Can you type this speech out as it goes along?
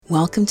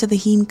Welcome to the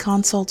Heme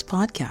Consults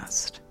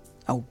podcast,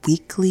 a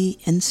weekly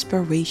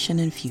inspiration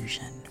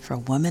infusion for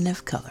women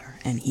of color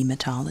and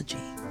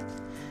hematology.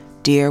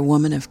 Dear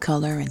woman of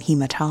color and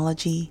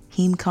hematology,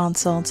 Heme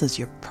Consults is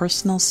your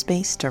personal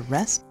space to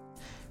rest,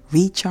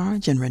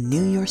 recharge, and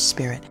renew your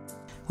spirit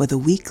with a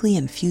weekly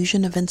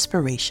infusion of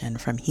inspiration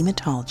from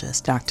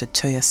hematologist Dr.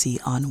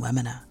 Toyosi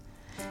Onwemina.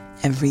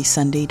 Every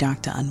Sunday,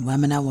 Dr.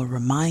 Onwemina will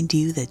remind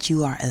you that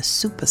you are a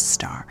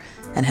superstar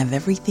and have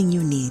everything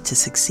you need to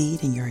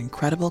succeed in your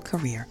incredible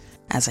career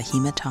as a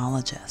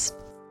hematologist.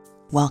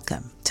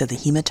 Welcome to the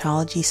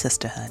Hematology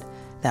Sisterhood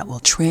that will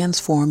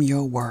transform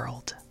your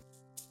world.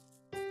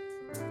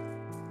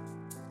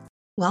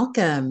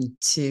 Welcome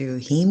to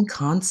Heme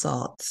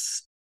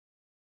Consults.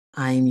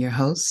 I'm your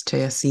host,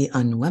 Toyosi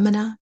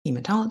Onwemina,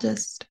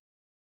 hematologist,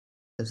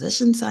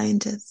 physician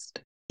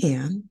scientist,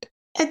 and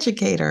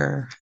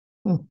educator.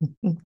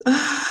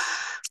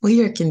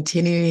 We are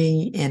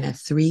continuing in a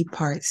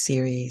 3-part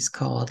series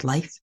called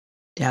Life,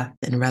 Death,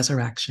 and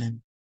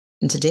Resurrection.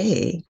 And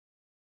today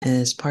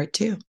is part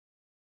 2.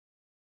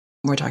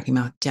 We're talking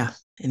about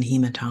death in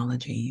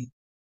hematology.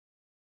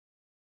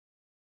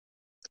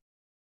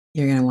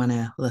 You're going to want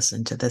to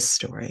listen to this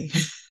story.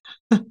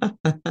 But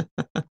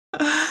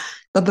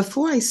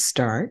before I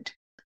start,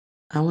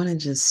 I want to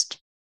just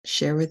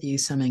share with you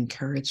some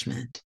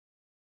encouragement.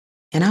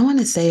 And I want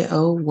to say,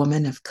 oh,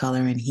 woman of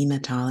color in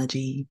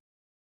hematology,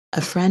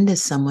 a friend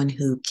is someone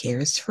who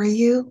cares for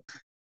you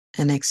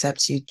and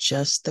accepts you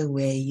just the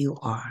way you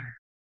are.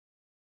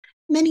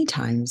 Many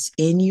times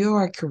in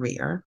your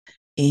career,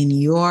 in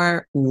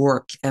your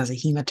work as a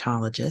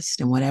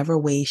hematologist, in whatever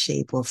way,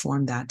 shape, or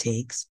form that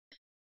takes,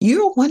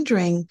 you're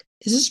wondering,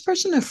 is this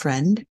person a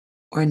friend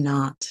or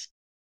not?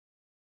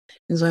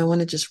 And so I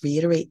want to just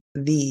reiterate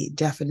the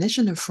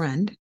definition of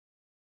friend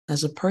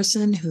as a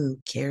person who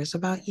cares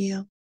about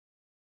you,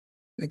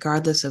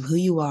 regardless of who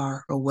you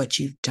are or what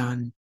you've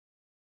done.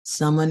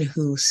 Someone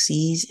who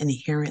sees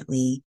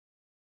inherently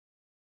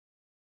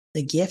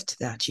the gift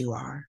that you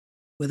are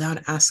without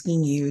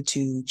asking you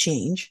to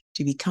change,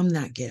 to become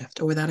that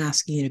gift, or without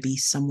asking you to be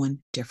someone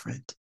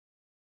different.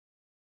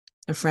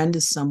 A friend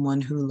is someone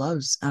who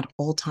loves at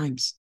all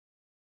times,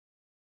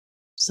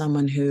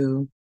 someone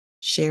who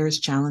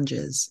shares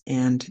challenges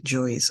and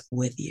joys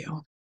with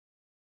you.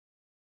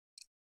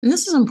 And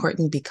this is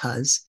important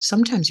because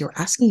sometimes you're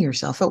asking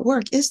yourself at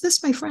work, is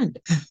this my friend?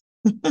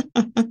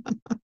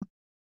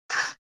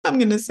 I'm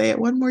going to say it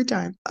one more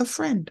time. A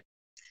friend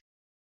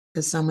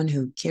is someone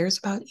who cares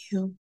about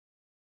you,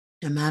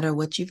 no matter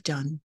what you've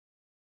done,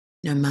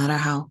 no matter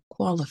how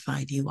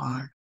qualified you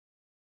are.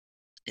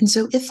 And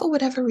so if for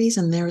whatever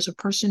reason there is a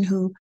person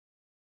who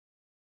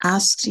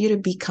asks you to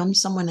become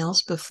someone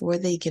else before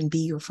they can be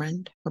your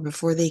friend, or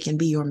before they can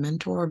be your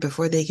mentor, or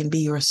before they can be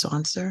your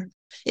sponsor,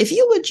 if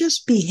you would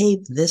just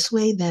behave this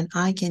way, then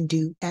I can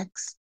do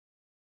X.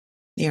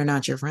 They are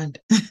not your friend.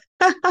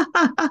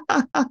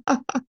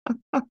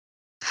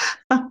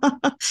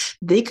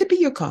 They could be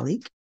your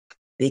colleague.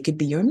 They could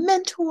be your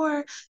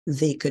mentor.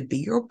 They could be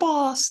your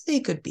boss. They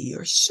could be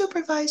your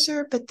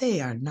supervisor, but they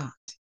are not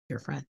your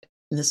friend.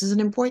 And this is an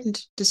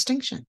important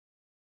distinction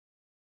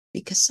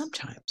because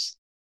sometimes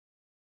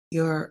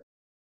you're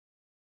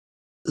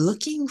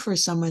looking for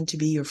someone to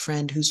be your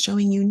friend who's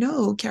showing you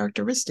no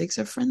characteristics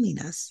of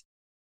friendliness.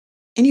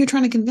 And you're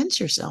trying to convince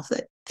yourself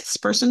that this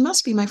person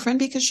must be my friend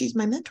because she's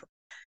my mentor.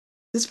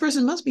 This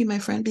person must be my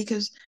friend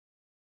because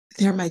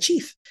they're my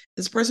chief.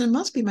 This person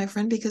must be my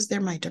friend because they're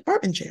my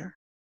department chair.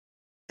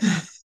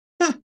 And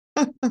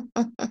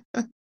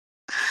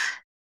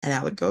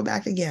I would go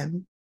back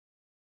again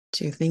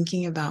to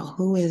thinking about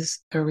who is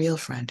a real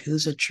friend,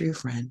 who's a true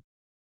friend,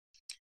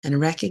 and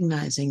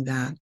recognizing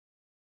that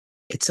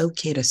it's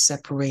okay to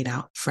separate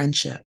out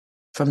friendship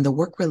from the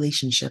work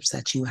relationships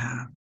that you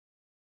have.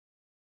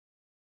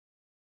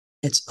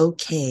 It's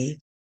okay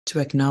to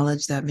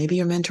acknowledge that maybe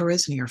your mentor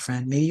isn't your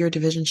friend, maybe your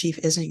division chief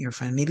isn't your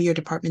friend, maybe your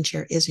department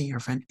chair isn't your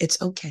friend. It's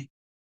okay.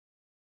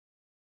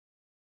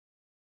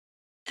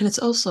 And it's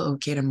also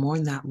okay to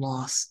mourn that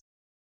loss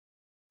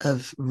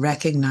of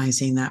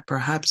recognizing that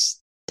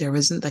perhaps there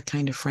isn't the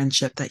kind of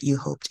friendship that you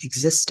hoped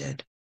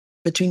existed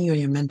between you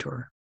and your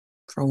mentor,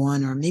 for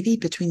one, or maybe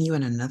between you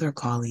and another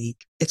colleague.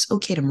 It's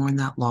okay to mourn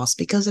that loss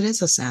because it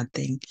is a sad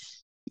thing.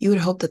 You would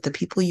hope that the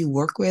people you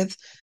work with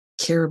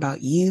care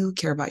about you,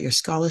 care about your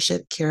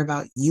scholarship, care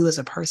about you as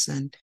a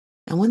person.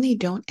 And when they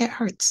don't, it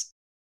hurts.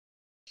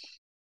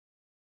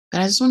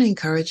 But I just want to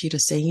encourage you to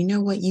say, you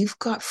know what? You've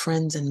got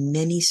friends in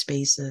many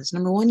spaces.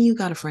 Number one, you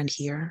got a friend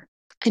here.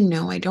 I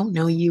know I don't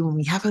know you and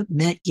we haven't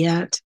met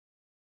yet,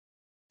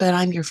 but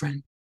I'm your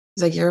friend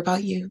because I care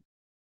about you.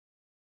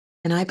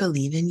 And I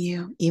believe in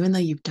you, even though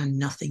you've done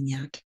nothing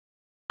yet.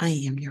 I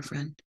am your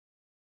friend.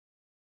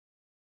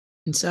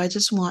 And so I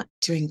just want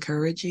to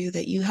encourage you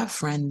that you have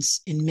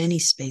friends in many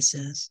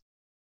spaces.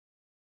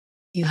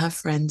 You have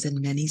friends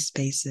in many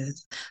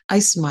spaces. I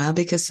smile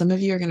because some of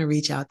you are going to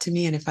reach out to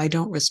me. And if I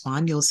don't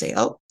respond, you'll say,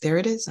 oh, there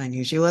it is. I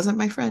knew she wasn't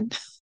my friend.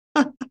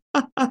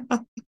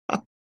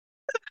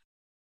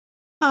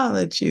 I'll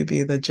let you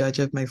be the judge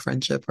of my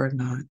friendship or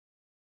not.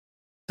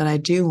 But I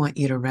do want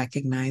you to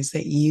recognize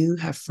that you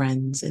have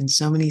friends in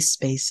so many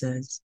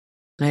spaces.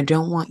 And I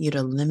don't want you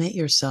to limit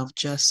yourself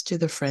just to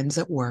the friends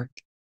at work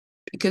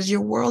because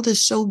your world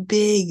is so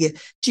big.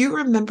 Do you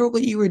remember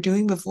what you were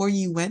doing before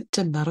you went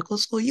to medical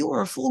school? You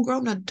were a full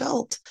grown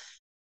adult.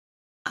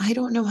 I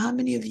don't know how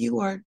many of you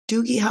are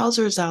Doogie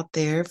Housers out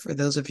there, for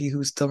those of you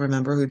who still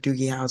remember who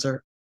Doogie Howser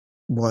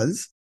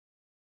was.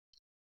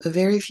 But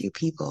very few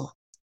people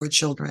were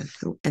children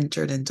who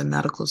entered into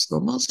medical school.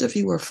 Most of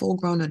you were full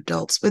grown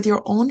adults with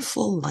your own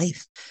full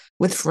life,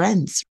 with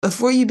friends.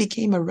 Before you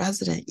became a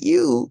resident,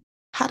 you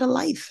had a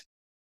life.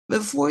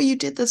 Before you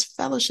did this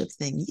fellowship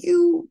thing,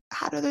 you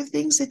had other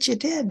things that you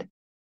did.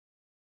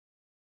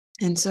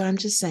 And so I'm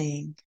just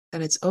saying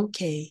that it's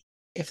okay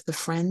if the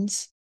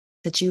friends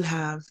that you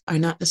have are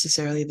not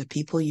necessarily the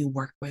people you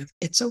work with.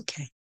 It's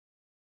okay.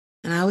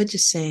 And I would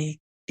just say,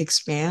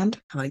 expand.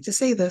 I like to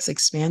say this,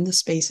 expand the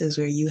spaces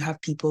where you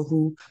have people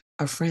who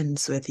are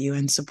friends with you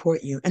and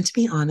support you. And to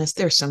be honest,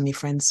 there are so many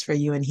friends for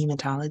you in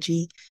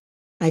hematology.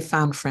 I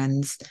found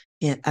friends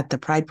at the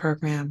Pride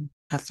program.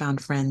 I've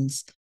found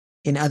friends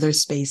in other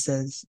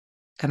spaces.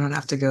 I don't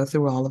have to go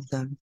through all of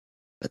them,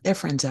 but they're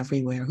friends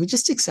everywhere who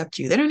just accept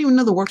you. They don't even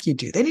know the work you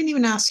do. They didn't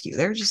even ask you.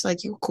 They're just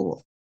like, you're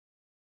cool.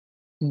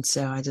 And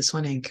so I just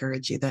want to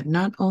encourage you that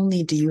not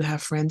only do you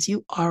have friends,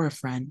 you are a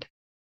friend.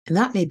 And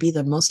that may be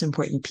the most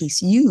important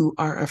piece. You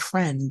are a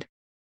friend.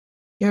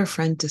 You're a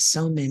friend to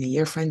so many.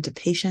 You're a friend to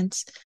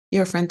patients.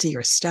 You're a friend to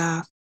your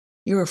staff.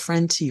 You're a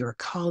friend to your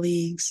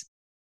colleagues.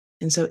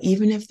 And so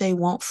even if they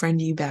won't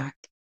friend you back,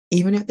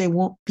 even if they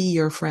won't be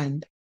your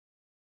friend,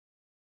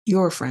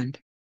 you're a friend.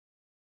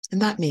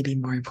 And that may be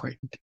more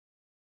important.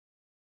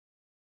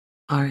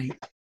 All right.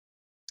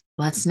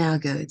 Let's now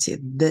go to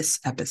this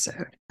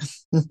episode.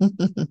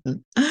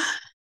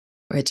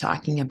 We're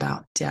talking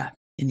about death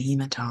in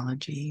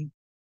hematology.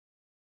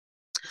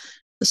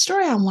 The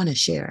story I want to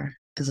share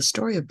is a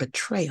story of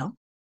betrayal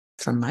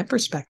from my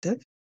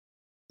perspective.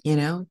 You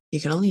know, you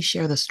can only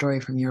share the story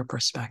from your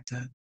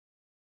perspective.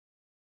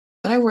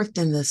 But I worked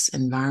in this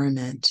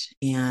environment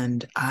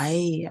and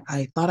I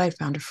thought I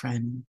found a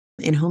friend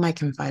in whom I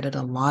confided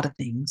a lot of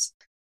things.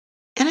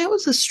 And it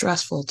was a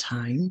stressful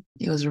time.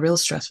 It was a real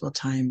stressful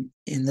time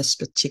in this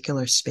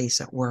particular space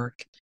at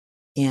work.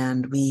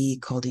 And we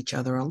called each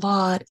other a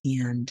lot.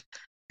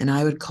 And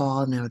I would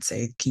call and I would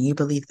say, can you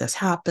believe this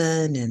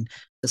happened? And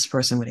this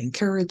person would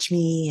encourage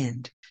me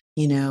and,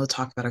 you know,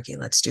 talk about, okay,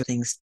 let's do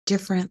things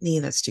differently.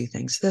 Let's do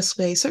things this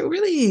way. So it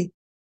really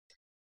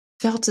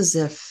felt as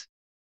if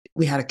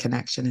we had a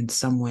connection in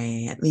some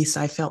way. At least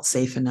I felt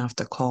safe enough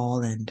to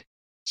call and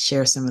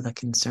share some of the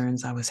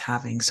concerns I was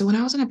having. So when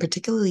I was in a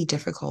particularly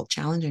difficult,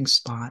 challenging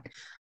spot,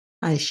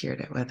 I shared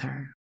it with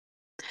her,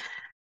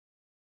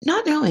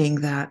 not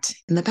knowing that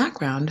in the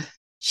background,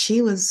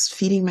 she was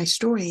feeding my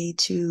story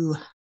to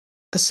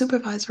a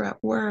supervisor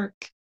at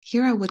work.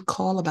 Here I would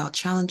call about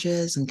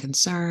challenges and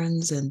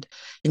concerns, and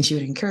she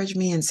would encourage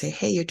me and say,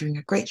 hey, you're doing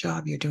a great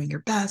job. You're doing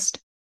your best.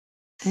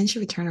 And she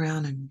would turn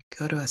around and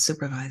go to a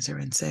supervisor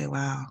and say,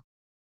 wow,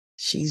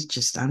 she's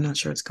just, I'm not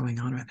sure what's going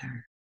on with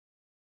her.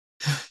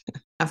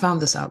 I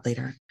found this out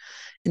later.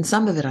 And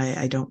some of it,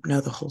 I don't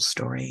know the whole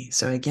story.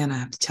 So again, I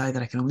have to tell you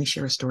that I can only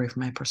share a story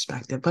from my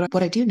perspective. But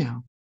what I do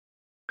know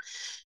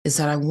is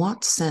that I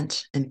once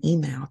sent an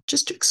email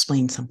just to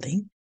explain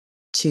something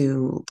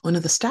to one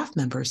of the staff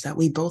members that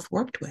we both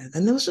worked with.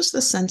 And there was just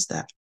the sense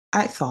that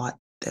I thought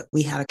that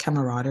we had a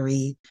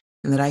camaraderie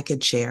and that I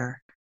could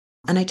share.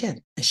 And I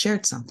did. I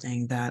shared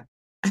something that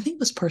I think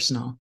was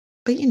personal.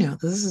 But you know,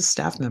 this is a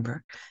staff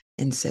member.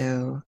 And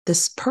so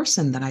this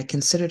person that I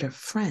considered a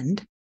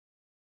friend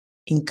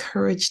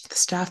encouraged the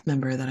staff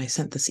member that I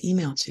sent this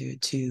email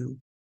to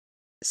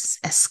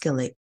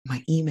escalate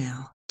my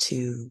email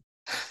to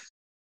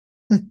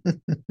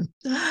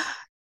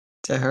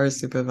to her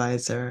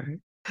supervisor,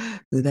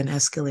 who then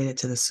escalated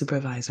to the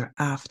supervisor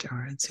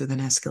afterwards, who then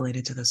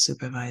escalated to the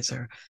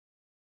supervisor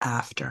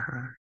after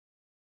her,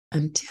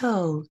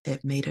 until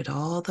it made it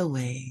all the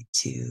way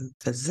to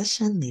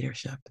physician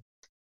leadership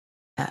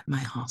at my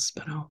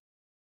hospital.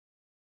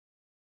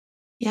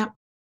 Yep.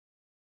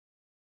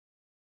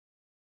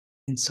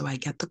 And so I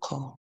get the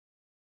call.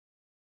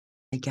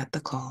 I get the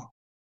call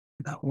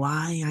about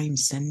why I'm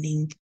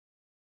sending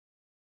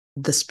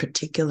this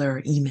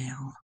particular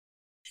email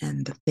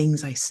and the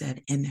things I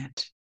said in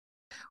it,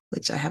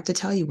 which I have to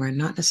tell you were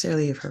not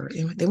necessarily of her.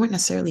 They weren't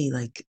necessarily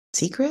like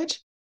secret,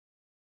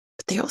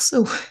 but they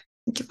also,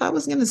 if I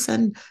was going to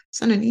send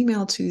an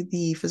email to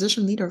the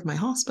physician leader of my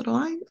hospital,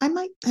 I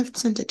might have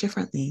sent it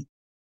differently.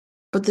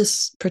 But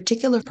this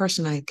particular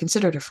person I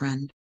considered a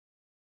friend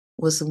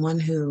was the one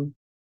who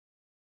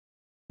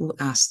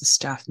asked the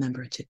staff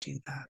member to do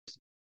that.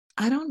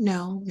 I don't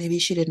know. Maybe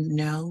she didn't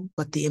know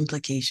what the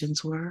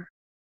implications were.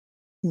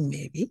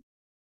 Maybe.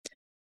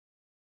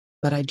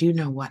 But I do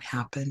know what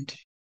happened.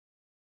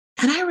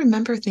 And I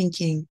remember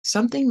thinking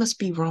something must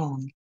be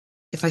wrong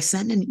if I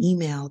send an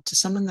email to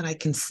someone that I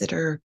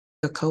consider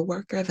a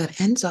coworker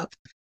that ends up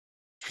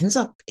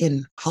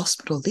in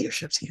hospital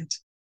leadership's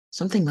hands.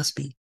 something must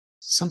be,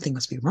 something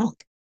must be wrong.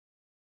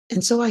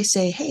 And so I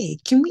say, hey,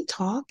 can we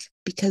talk?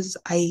 Because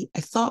I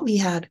thought we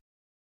had,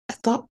 I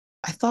thought,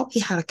 I thought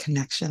we had a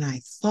connection.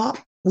 I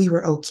thought we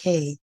were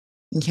okay.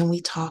 And can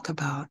we talk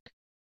about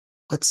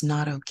what's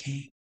not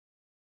okay?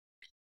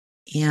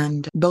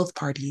 And both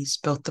parties,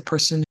 both the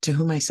person to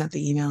whom I sent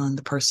the email and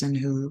the person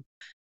who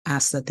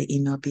asked that the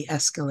email be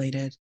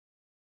escalated,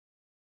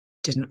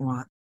 didn't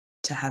want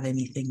to have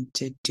anything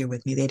to do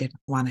with me. They didn't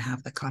want to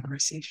have the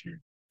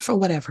conversation for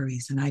whatever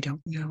reason. I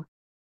don't know.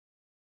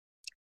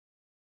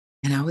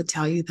 And I would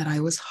tell you that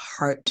I was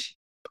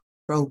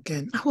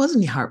heartbroken. I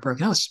wasn't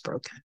heartbroken. I was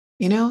broken.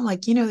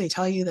 They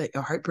tell you that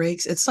your heart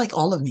breaks. It's like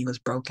all of me was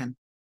broken.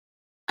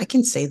 I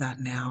can say that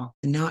now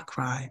and not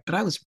cry, but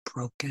I was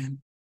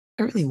broken.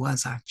 It really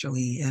was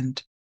actually.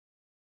 And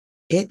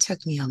it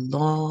took me a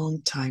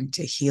long time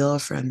to heal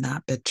from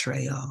that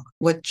betrayal,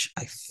 which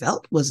I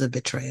felt was a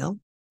betrayal.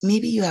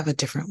 Maybe you have a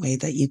different way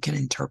that you can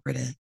interpret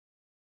it.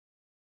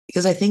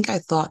 Because I think I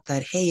thought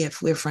that, hey,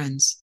 if we're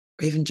friends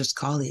or even just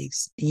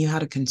colleagues and you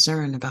had a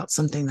concern about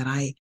something that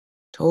I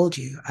told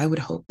you, I would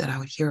hope that I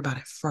would hear about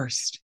it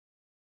first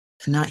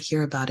and not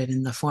hear about it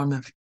in the form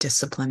of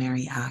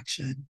disciplinary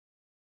action.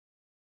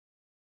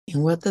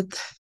 And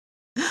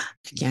I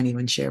can't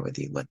even share with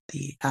you what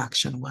the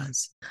action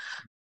was.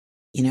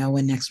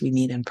 When next we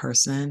meet in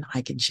person,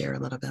 I can share a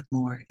little bit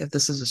more if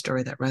this is a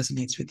story that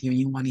resonates with you and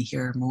you want to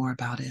hear more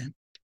about it.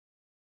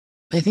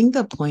 I think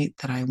the point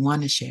that I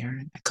want to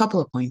share, a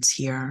couple of points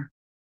here,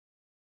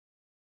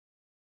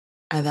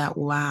 are that,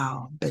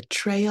 wow,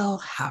 betrayal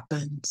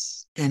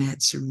happens and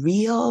it's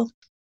real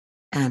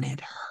and it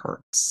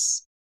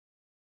hurts.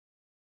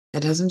 It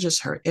doesn't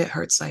just hurt, it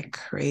hurts like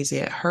crazy.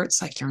 It hurts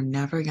like you're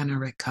never going to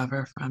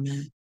recover from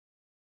it.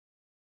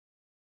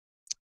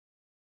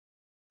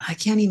 I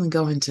can't even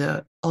go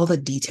into all the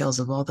details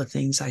of all the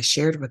things I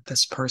shared with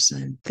this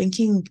person,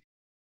 thinking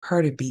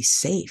her to be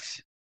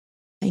safe,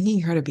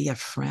 thinking her to be a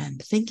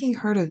friend,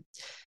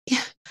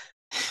 yeah,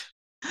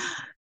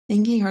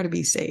 thinking her to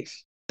be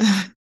safe.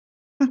 I'm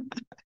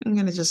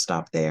going to just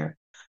stop there.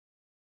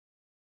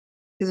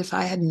 Because if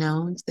I had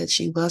known that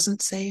she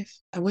wasn't safe,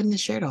 I wouldn't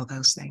have shared all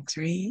those things,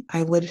 right?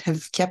 I would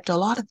have kept a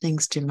lot of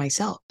things to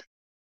myself.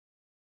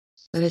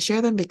 But I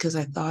shared them because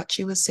I thought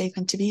she was safe.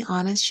 And to be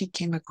honest, she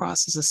came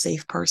across as a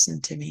safe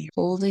person to me,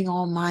 holding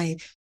all my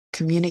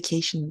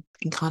communication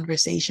and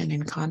conversation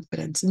and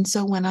confidence. And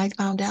so when I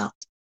found out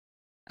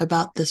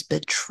about this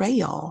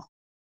betrayal,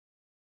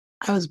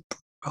 I was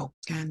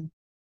broken.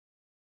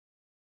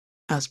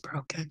 I was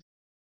broken.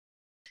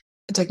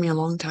 It took me a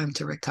long time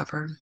to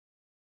recover.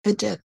 It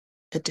did.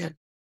 It did.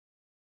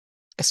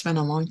 I spent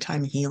a long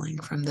time healing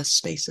from this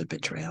space of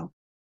betrayal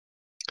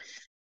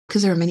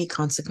because there are many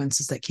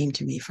consequences that came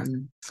to me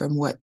from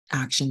what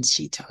actions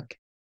she took.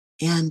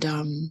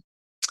 And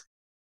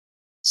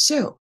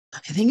so I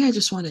think I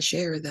just want to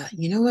share that,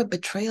 you know what,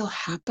 betrayal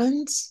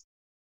happens,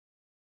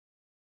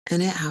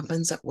 and it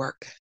happens at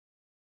work.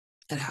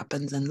 It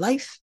happens in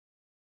life.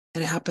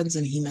 It happens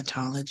in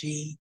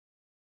hematology.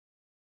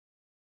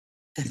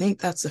 I think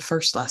that's the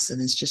first lesson,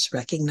 is just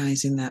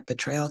recognizing that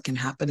betrayal can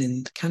happen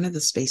in kind of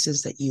the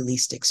spaces that you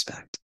least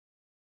expect.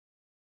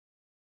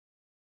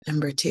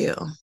 Number two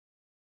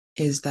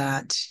is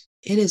that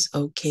it is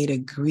okay to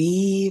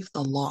grieve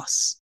the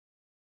loss,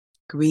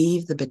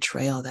 grieve the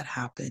betrayal that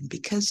happened,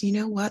 because you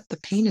know what? The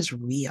pain is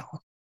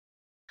real.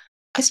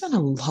 I spent a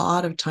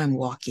lot of time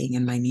walking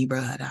in my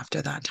neighborhood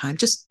after that time.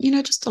 Just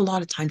a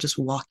lot of time just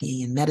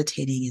walking and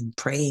meditating and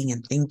praying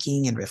and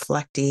thinking and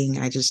reflecting.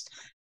 I just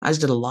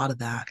did a lot of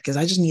that because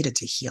I just needed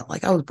to heal.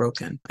 Like, I was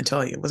broken. I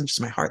tell you, it wasn't just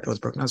my heart that was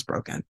broken. I was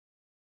broken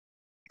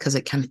because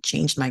it kind of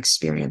changed my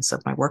experience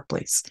of my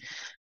workplace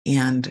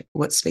and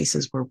what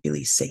spaces were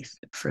really safe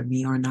for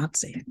me or not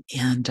safe.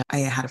 And I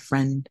had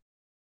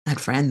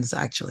friends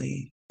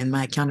actually in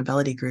my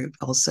accountability group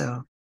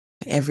also.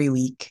 Every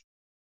week,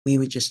 we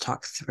would just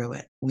talk through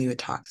it. We would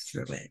talk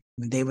through it.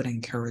 They would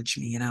encourage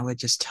me, and I would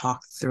just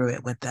talk through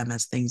it with them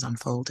as things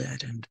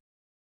unfolded. And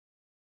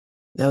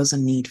there was a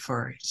need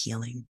for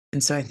healing.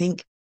 And so I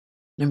think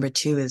number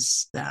two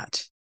is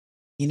that,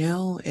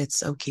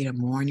 it's okay to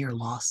mourn your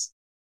loss.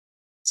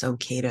 It's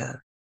okay to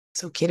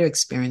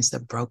experience the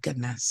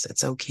brokenness.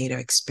 It's okay to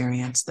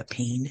experience the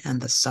pain and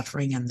the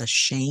suffering and the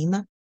shame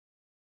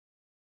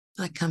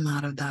that come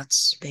out of that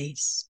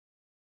space.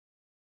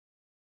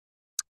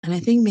 And I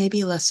think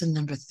maybe lesson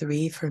number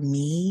three for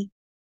me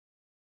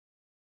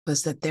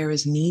was that there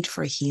is need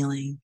for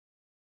healing.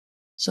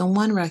 So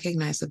one,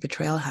 recognize that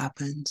betrayal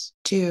happens.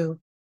 Two,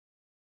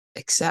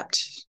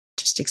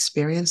 just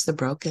experience the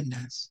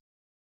brokenness.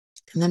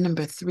 And then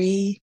number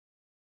three,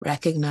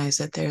 recognize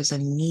that there's a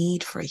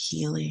need for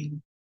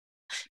healing.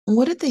 And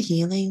what did the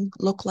healing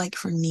look like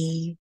for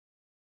me?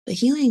 The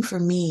healing for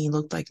me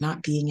looked like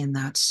not being in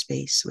that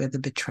space where the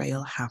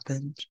betrayal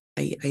happened.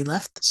 I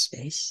left the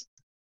space.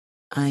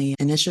 I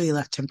initially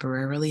left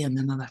temporarily and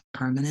then I left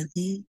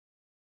permanently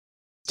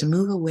to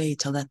move away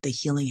to let the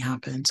healing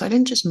happen. So I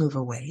didn't just move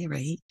away,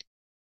 right?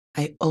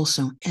 I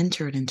also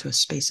entered into a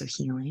space of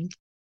healing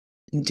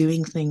and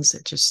doing things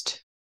that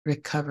just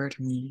recovered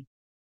me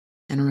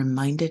and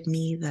reminded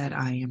me that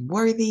I am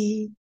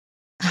worthy.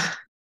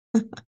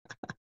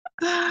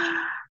 I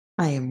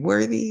am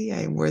worthy.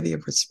 I am worthy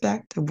of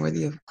respect. I'm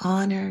worthy of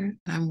honor.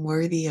 I'm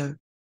worthy of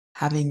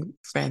having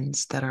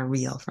friends that are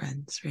real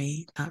friends,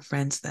 right? Not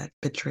friends that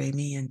betray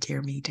me and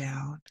tear me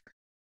down.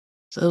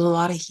 So there's a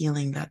lot of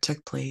healing that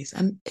took place.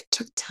 And it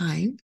took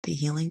time. The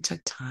healing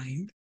took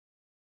time.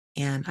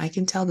 And I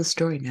can tell the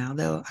story now,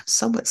 though I'm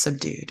somewhat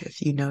subdued,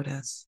 if you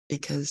notice,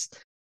 because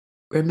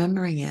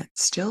remembering it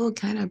still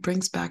kind of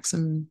brings back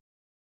some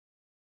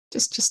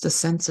just a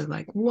sense of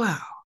like, wow,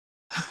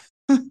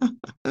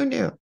 who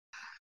knew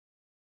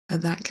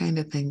that kind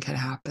of thing could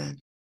happen?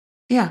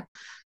 Yeah.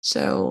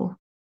 So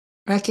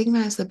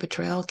recognize that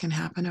betrayal can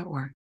happen at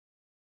work.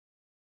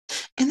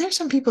 And there's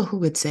some people who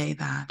would say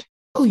that,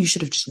 oh, you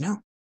should have just known.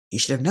 You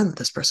should have known that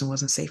this person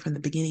wasn't safe from the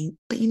beginning.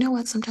 But you know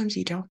what? Sometimes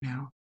you don't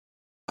know.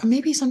 Or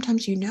maybe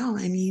sometimes you know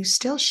and you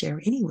still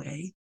share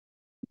anyway,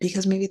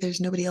 because maybe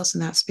there's nobody else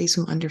in that space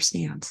who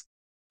understands.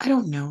 I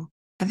don't know.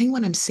 I think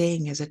what I'm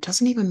saying is it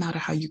doesn't even matter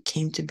how you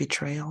came to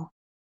betrayal.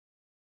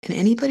 And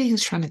anybody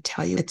who's trying to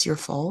tell you it's your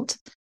fault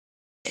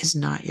is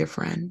not your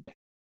friend.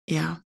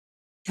 Yeah.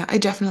 Yeah. I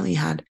definitely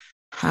had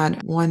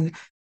one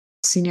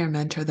senior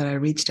mentor that I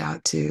reached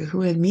out to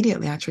who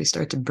immediately actually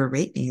started to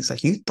berate me. He's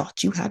like, you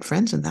thought you had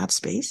friends in that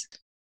space?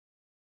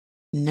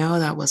 No,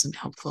 that wasn't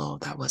helpful.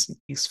 That wasn't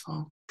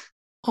useful.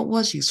 What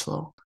was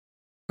useful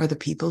were the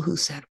people who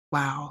said,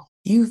 wow,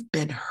 you've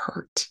been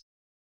hurt.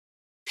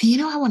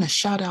 And I want to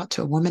shout out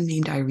to a woman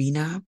named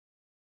Irina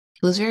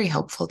who was very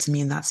helpful to me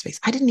in that space.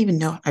 I didn't even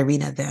know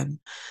Irina then.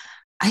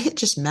 I had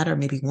just met her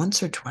maybe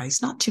once or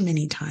twice, not too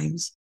many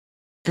times.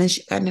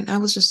 And I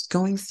was just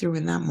going through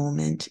in that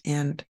moment.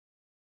 And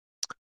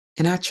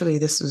actually,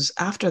 this was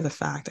after the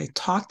fact. I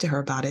talked to her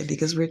about it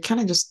because we're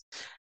kind of just,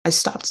 I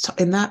stopped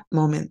in that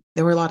moment.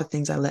 There were a lot of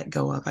things I let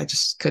go of. I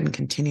just couldn't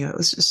continue. It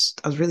was just,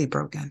 I was really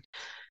broken.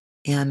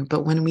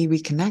 But when we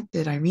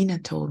reconnected, Irina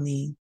told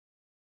me,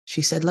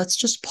 she said, let's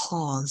just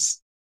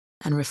pause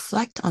and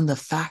reflect on the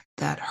fact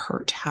that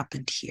hurt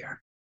happened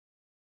here.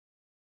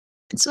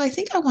 And so I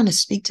think I want to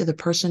speak to the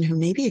person who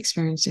may be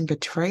experiencing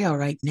betrayal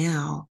right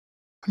now.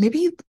 Or maybe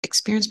you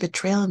experienced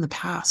betrayal in the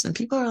past and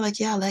people are like,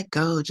 yeah, let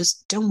go.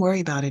 Just don't worry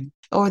about it.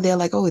 Or they're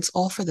like, oh, it's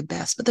all for the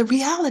best. But the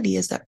reality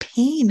is that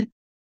pain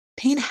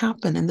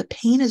happened and the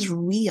pain is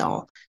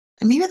real.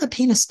 And maybe the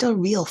pain is still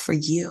real for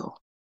you.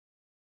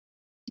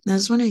 And I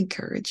just want to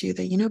encourage you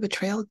that,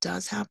 betrayal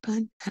does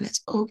happen and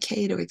it's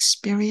okay to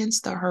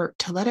experience the hurt,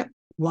 to let it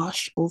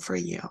wash over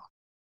you.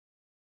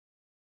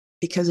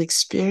 Because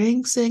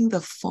experiencing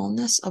the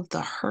fullness of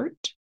the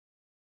hurt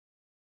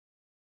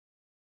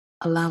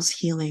allows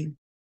healing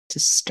to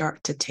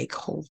start to take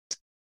hold,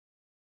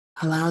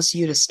 allows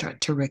you to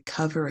start to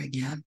recover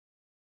again,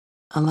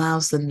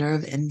 allows the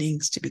nerve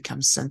endings to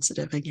become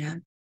sensitive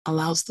again,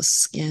 allows the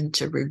skin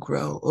to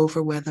regrow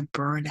over where the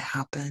burn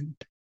happened.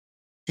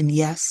 And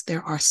yes,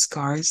 there are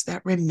scars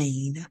that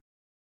remain,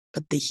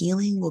 but the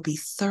healing will be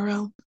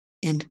thorough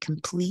and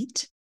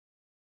complete.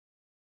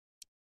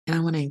 And I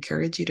want to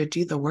encourage you to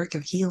do the work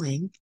of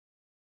healing.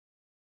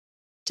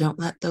 Don't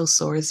let those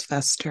sores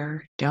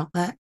fester. Don't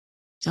let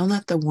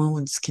the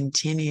wounds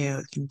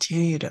continue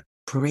to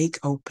break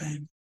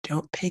open.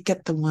 Don't pick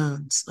at the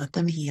wounds. Let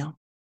them heal.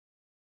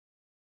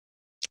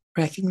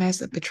 Recognize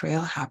that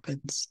betrayal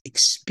happens.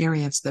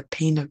 Experience the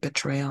pain of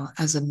betrayal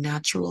as a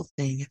natural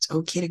thing. It's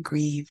okay to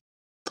grieve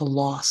the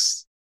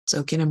loss. It's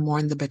okay to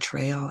mourn the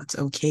betrayal. It's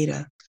okay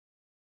to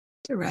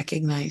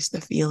recognize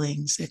the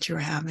feelings that you're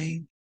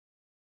having.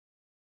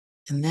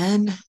 And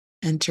then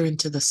enter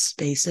into the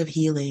space of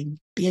healing.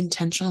 Be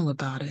intentional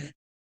about it.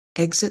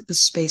 Exit the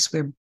space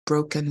where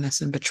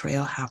brokenness and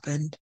betrayal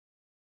happened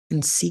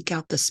and seek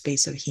out the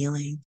space of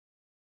healing.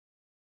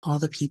 All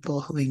the people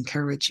who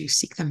encourage you,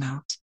 seek them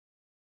out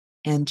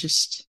and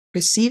just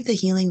receive the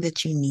healing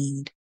that you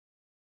need.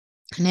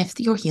 And if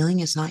your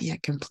healing is not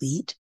yet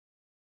complete,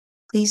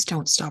 please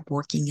don't stop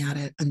working at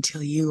it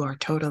until you are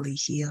totally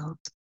healed.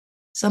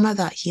 Some of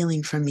that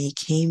healing for me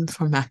came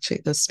from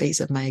actually the space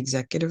of my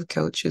executive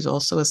coach, who's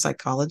also a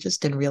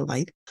psychologist in real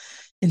life.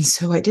 And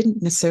so I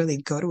didn't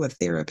necessarily go to a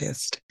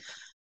therapist,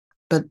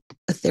 but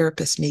a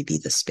therapist may be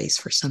the space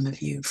for some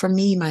of you. For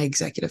me, my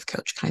executive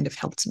coach kind of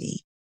helped me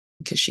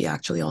because she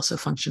actually also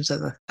functions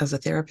as a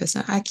therapist.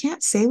 And I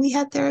can't say we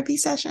had therapy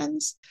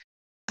sessions,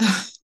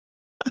 but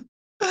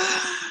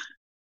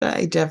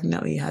I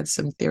definitely had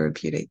some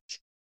therapeutic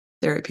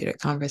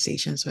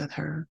conversations with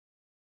her,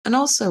 and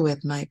also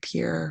with my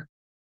peer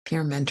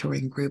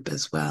mentoring group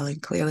as well,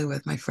 and clearly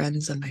with my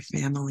friends and my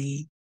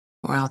family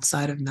or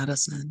outside of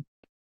medicine.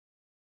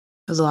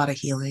 There's a lot of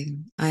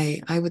healing.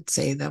 I would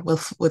say that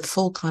with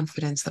full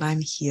confidence that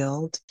I'm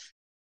healed.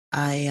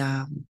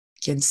 I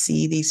can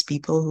see these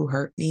people who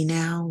hurt me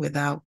now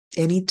without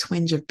any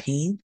twinge of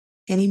pain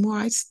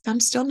anymore.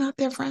 I'm still not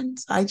their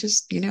friends. I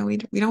just, we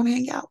don't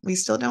hang out. We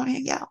still don't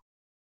hang out.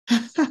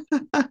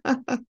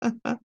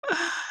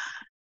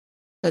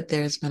 But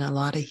there's been a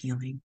lot of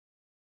healing.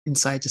 And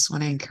so I just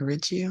want to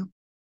encourage you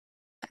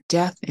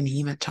Death in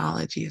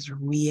hematology is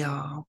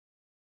real.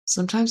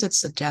 Sometimes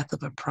it's the death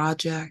of a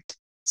project,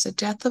 it's the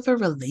death of a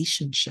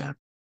relationship.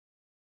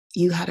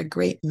 You had a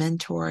great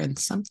mentor and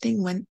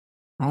something went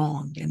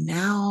wrong, and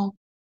now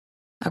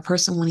that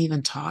person won't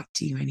even talk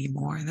to you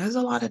anymore. There's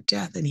a lot of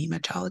death in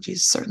hematology.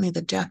 Certainly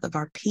the death of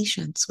our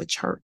patients, which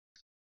hurt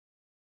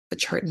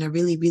in a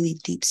really, really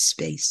deep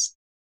space.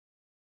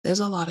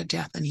 There's a lot of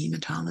death in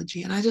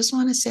hematology. And I just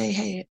want to say,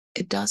 hey,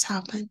 it does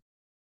happen.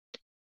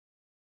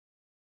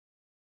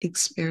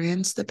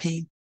 Experience the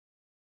pain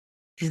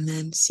and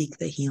then seek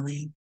the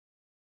healing.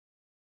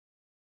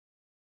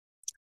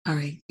 All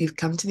right, we've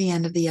come to the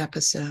end of the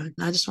episode.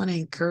 And I just want to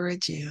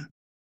encourage you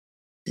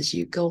as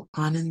you go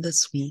on in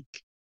this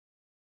week.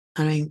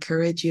 And I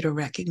encourage you to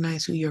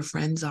recognize who your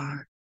friends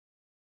are.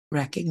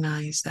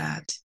 Recognize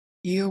that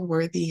you're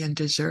worthy and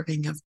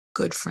deserving of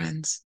good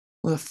friends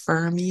who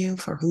affirm you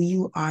for who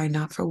you are,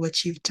 not for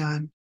what you've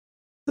done,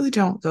 who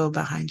don't go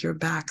behind your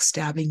back,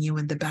 stabbing you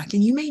in the back.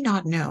 And you may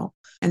not know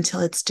until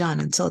it's done,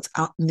 until it's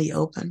out in the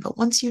open. But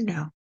once you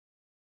know,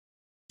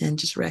 and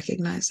just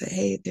recognize that,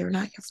 hey, they're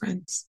not your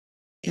friends,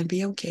 and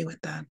be okay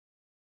with that.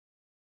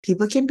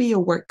 People can be your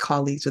work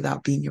colleagues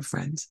without being your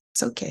friends.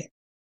 It's okay.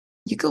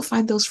 You go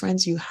find those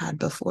friends you had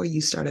before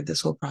you started this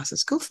whole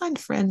process. Go find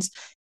friends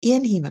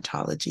in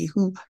hematology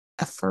who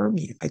affirm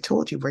you. I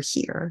told you we're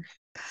here.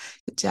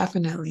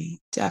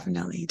 Definitely,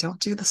 definitely don't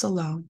do this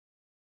alone.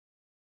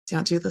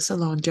 Don't do this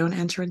alone. Don't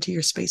enter into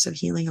your space of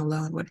healing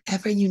alone.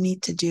 Whatever you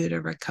need to do to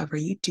recover,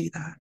 you do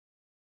that.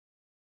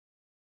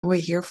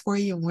 We're here for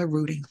you and we're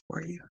rooting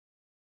for you.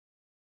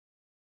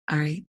 All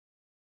right.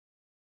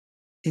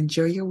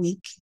 Enjoy your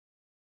week.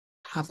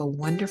 Have a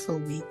wonderful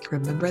week.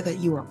 Remember that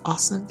you are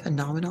awesome,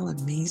 phenomenal,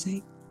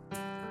 amazing.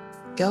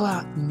 Go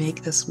out and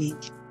make this week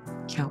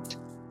count.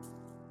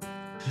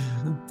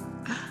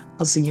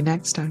 I'll see you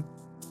next time.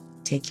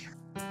 Take care.